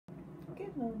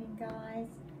Good morning, guys.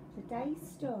 Today's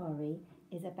story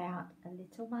is about a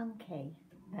little monkey,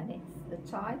 and the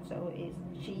title is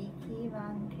Cheeky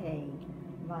Monkey.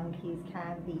 Monkeys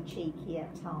can be cheeky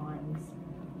at times.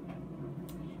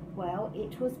 Well,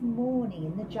 it was morning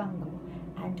in the jungle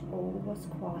and all was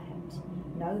quiet.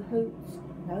 No hoots,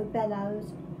 no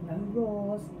bellows, no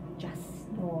roars, just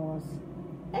snores.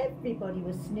 Everybody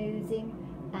was snoozing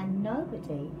and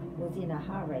nobody was in a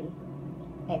hurry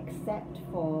except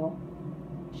for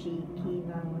Cheeky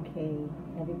Monkey.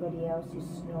 Everybody else is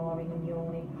snoring and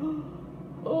yawning.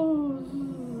 Oh,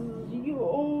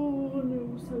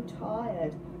 I'm so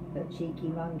tired. But Cheeky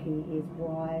Monkey is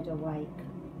wide awake.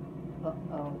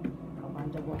 Uh-oh, I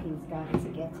wonder what he's going to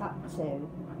get up to.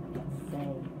 Let's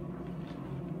see.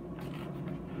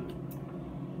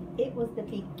 It was the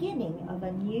beginning of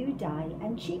a new day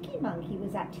and Cheeky Monkey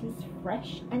was at his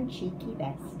fresh and cheeky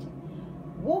best.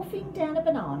 Wolfing down a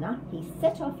banana, he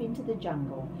set off into the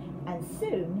jungle, and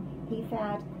soon he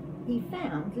found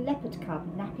Leopard Cub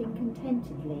napping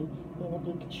contentedly in a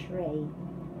big tree.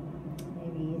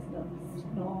 There he is, look,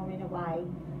 snoring away,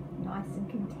 nice and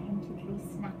contentedly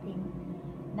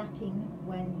napping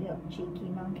when little Cheeky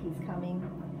Monkey's coming.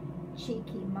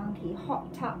 Cheeky Monkey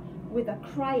hopped up with a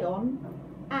crayon,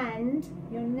 and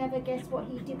you'll never guess what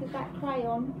he did with that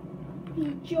crayon.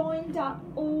 He joined up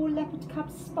all Leopard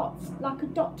Cub's spots like a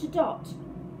dot to dot.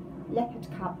 Leopard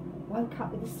Cub woke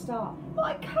up with a start.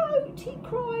 "My coat!" he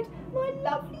cried. "My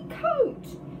lovely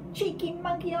coat! Cheeky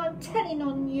Monkey, I'm telling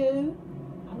on you!"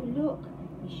 Oh look,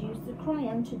 he's used the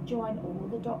crayon to join all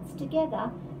the dots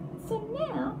together. So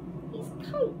now his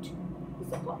coat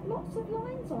has got lots of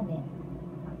lines on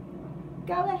it.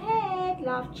 "Go ahead,"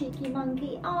 laughed Cheeky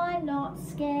Monkey, "I'm not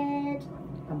scared."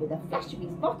 And with a flash of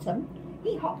his bottom,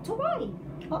 he hopped away.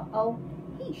 Uh-oh,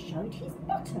 he showed his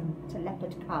bottom to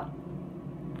Leopard Cub.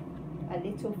 A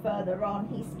little further on,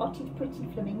 he spotted Pretty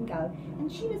Flamingo,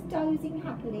 and she was dozing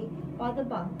happily by the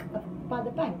bank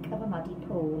of a muddy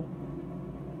pool.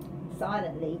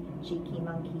 Silently, Cheeky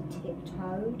Monkey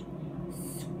tiptoed,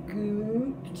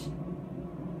 scooped,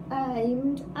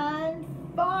 aimed, and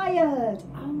fired.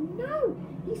 Oh no!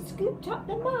 He scooped up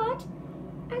the mud,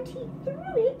 and he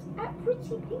threw it at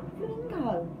Pretty Pink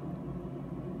Flamingo.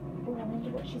 Oh, I wonder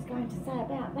what she's going to say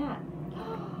about that.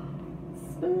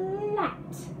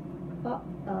 Splat!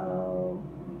 Uh-oh.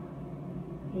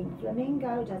 Pink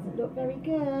Flamingo doesn't look very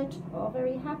good or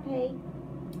very happy.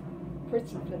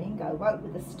 Pretty Flamingo woke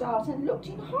with a start and looked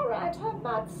in horror at her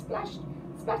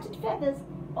splattered feathers.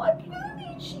 "My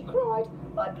plumage!" she cried.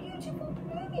 "My beautiful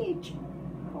plumage!"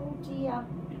 Oh dear,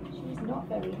 she's not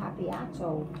very happy at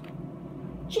all.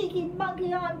 "Cheeky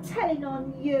Monkey, I'm telling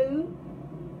on you."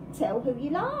 "Tell who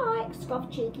you like,"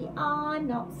 scoffed Cheeky. "I'm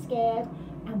not scared."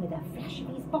 And with a flash of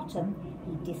his bottom,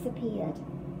 he disappeared.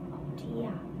 Oh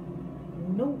dear.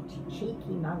 Naughty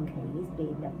Cheeky Monkey is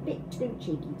being a bit too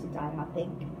cheeky today, I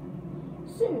think.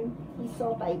 Soon he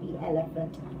saw Baby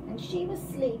Elephant, and she was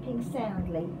sleeping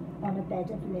soundly on a bed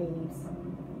of leaves.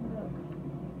 Look,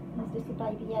 there's little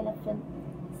Baby Elephant,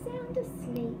 sound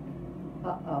asleep.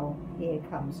 Uh-oh, here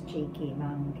comes Cheeky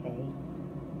Monkey.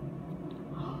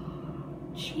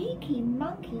 Cheeky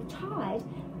Monkey tied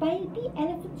Baby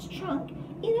Elephant's trunk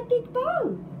in a big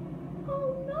bow.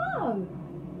 Oh no!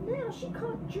 Now she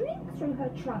can't drink through her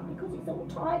trunk because it's all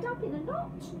tied up in a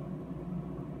knot.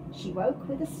 She woke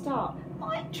with a start.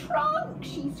 "My trunk!"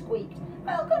 she squeaked.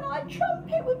 "How can I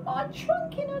trumpet with my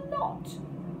trunk in a knot?"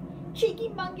 "Cheeky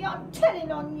Monkey, I'm telling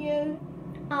on you."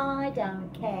 "I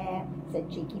don't care," said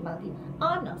Cheeky Monkey.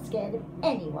 "I'm not scared of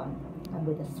anyone." And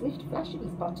with a swift flash of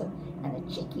his bottom and a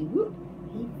cheeky whoop,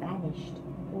 he vanished.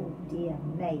 Oh dear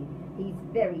me, he's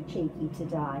very cheeky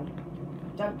today.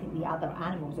 Don't think the other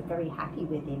animals are very happy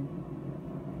with him.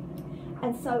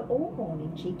 And so all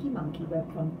morning Cheeky Monkey went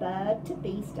from bird to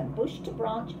beast and bush to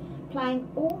branch, playing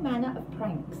all manner of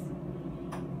pranks.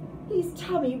 His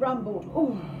tummy rumbled.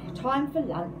 Oh, time for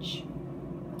lunch.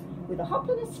 With a hop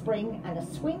and a spring and a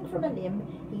swing from a limb,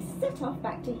 he set off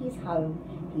back to his home,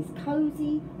 his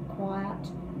cosy,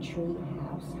 quiet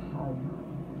treehouse home.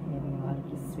 There we are, look,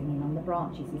 he's swinging on the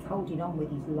branches. He's holding on with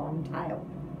his long tail.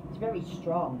 It's very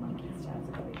strong, monkey's tails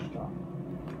are very strong.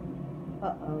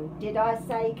 Uh-oh, did I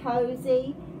say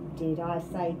cosy? Did I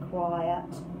say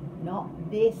quiet? Not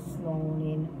this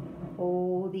morning.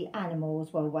 All the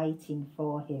animals were waiting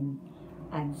for him,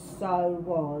 and so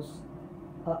was,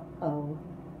 uh-oh,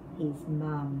 his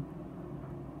mum.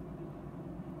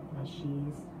 There she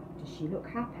is. Does she look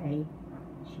happy?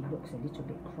 She looks a little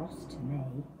bit cross to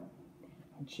me.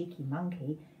 And Cheeky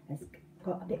Monkey has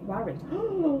got a bit worried.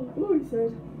 Oh, he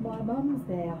said, "My mum's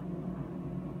there."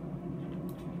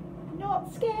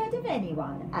 not scared of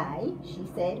anyone, eh? She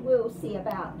said. We'll see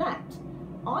about that.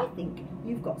 I think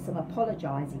you've got some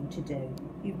apologising to do.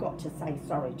 You've got to say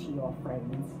sorry to your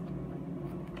friends.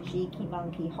 Cheeky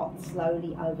Monkey hopped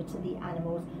slowly over to the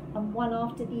animals, and one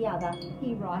after the other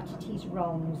he righted his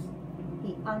wrongs.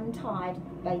 He untied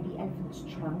Baby Elephant's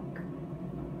trunk,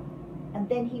 and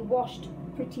then he washed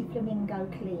Pretty Flamingo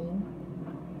clean,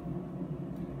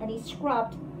 and he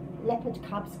scrubbed Leopard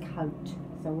Cub's coat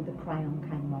so all the crayon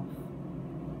came off.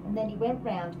 And then he went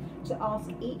round to ask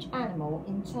each animal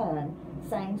in turn,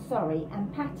 saying sorry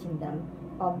and patting them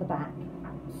on the back.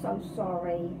 So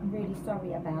sorry, I'm really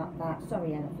sorry about that.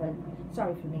 Sorry, Elephant.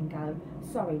 Sorry, Flamingo.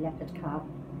 Sorry, Leopard Cub.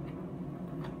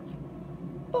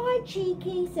 Bye,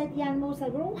 Cheeky, said the animals. They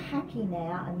were all happy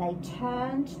now, and they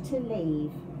turned to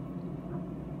leave.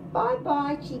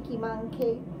 Bye-bye, Cheeky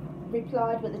Monkey,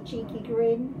 replied with a cheeky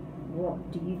grin.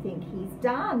 What do you think he's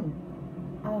done?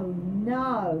 Oh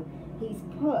no, he's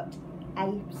put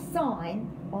a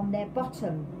sign on their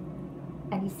bottom,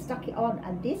 and he stuck it on,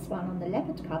 and this one on the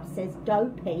Leopard Cub says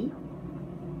Dopey.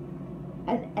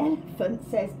 An Elephant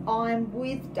says I'm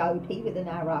with Dopey with an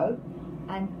arrow,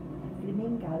 and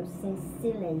Flamingo says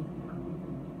silly.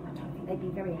 I don't think they'd be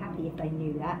very happy if they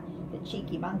knew that. The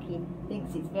Cheeky Monkey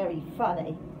thinks it's very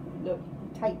funny. Look,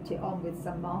 he taped it on with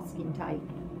some masking tape.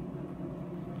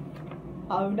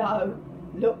 Oh no,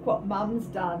 look what Mum's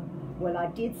done. Well, I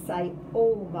did say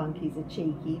all monkeys are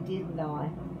cheeky, didn't I?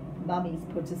 Mummy's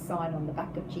put a sign on the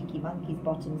back of Cheeky Monkey's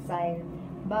bottom saying,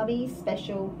 Mummy's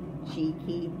special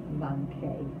Cheeky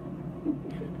Monkey.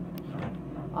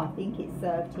 I think it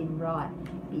served him right,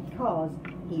 because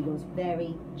he was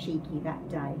very cheeky that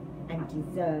day and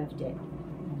deserved it.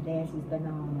 And there's his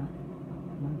banana.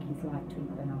 Monkeys like to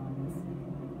eat bananas.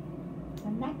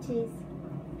 And that is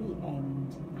the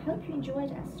end. I hope you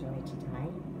enjoyed our story today.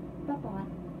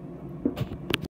 Bye-bye.